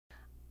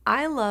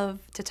I love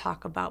to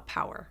talk about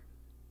power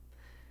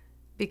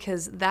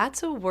because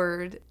that's a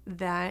word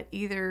that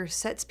either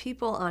sets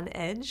people on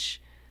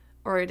edge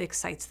or it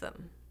excites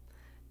them.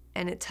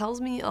 And it tells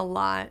me a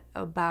lot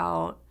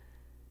about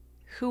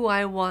who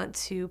I want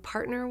to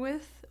partner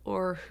with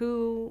or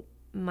who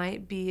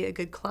might be a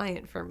good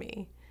client for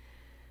me.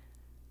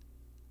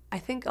 I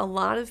think a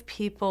lot of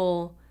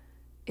people,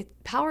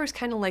 power is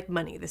kind of like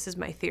money. This is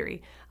my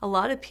theory. A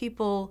lot of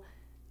people,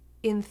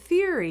 in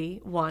theory,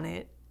 want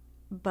it,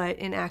 but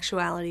in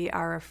actuality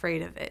are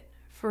afraid of it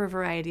for a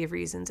variety of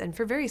reasons and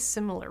for very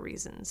similar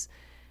reasons.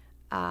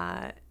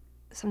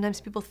 Sometimes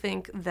people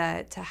think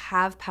that to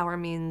have power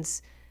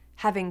means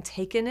having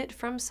taken it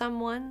from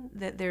someone,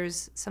 that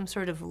there's some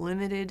sort of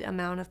limited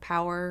amount of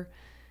power.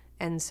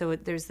 And so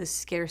there's this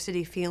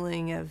scarcity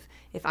feeling of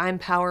if I'm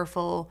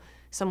powerful,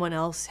 someone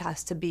else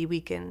has to be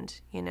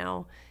weakened.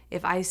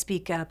 If I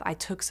speak up, I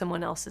took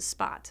someone else's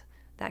spot,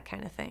 that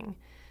kind of thing.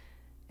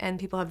 And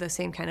people have the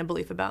same kind of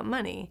belief about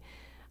money.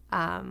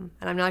 And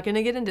I'm not going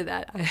to get into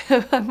that.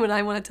 What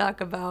I want to talk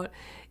about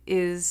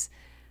is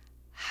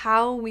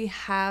how we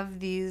have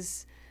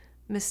these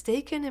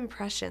mistaken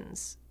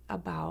impressions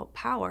about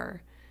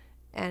power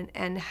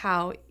and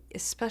how,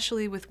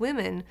 especially with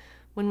women,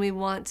 when we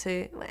want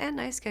to, and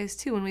nice guys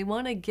too, when we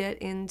want to get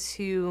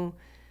into,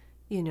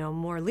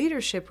 more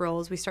leadership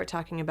roles, we start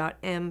talking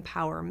about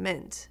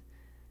empowerment.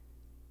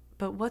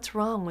 But what's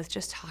wrong with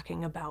just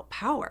talking about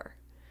power?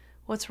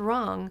 What's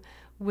wrong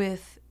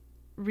with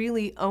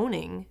really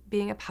owning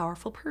being a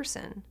powerful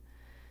person?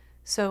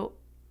 So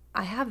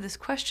I have this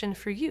question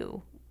for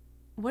you.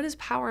 What does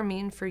power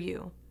mean for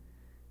you?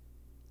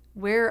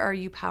 Where are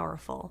you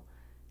powerful?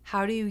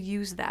 How do you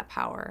use that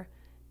power?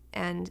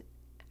 And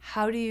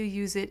how do you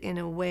use it in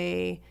a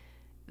way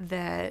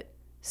that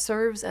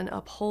serves and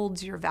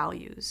upholds your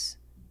values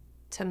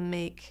to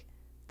make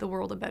the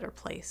world a better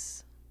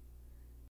place?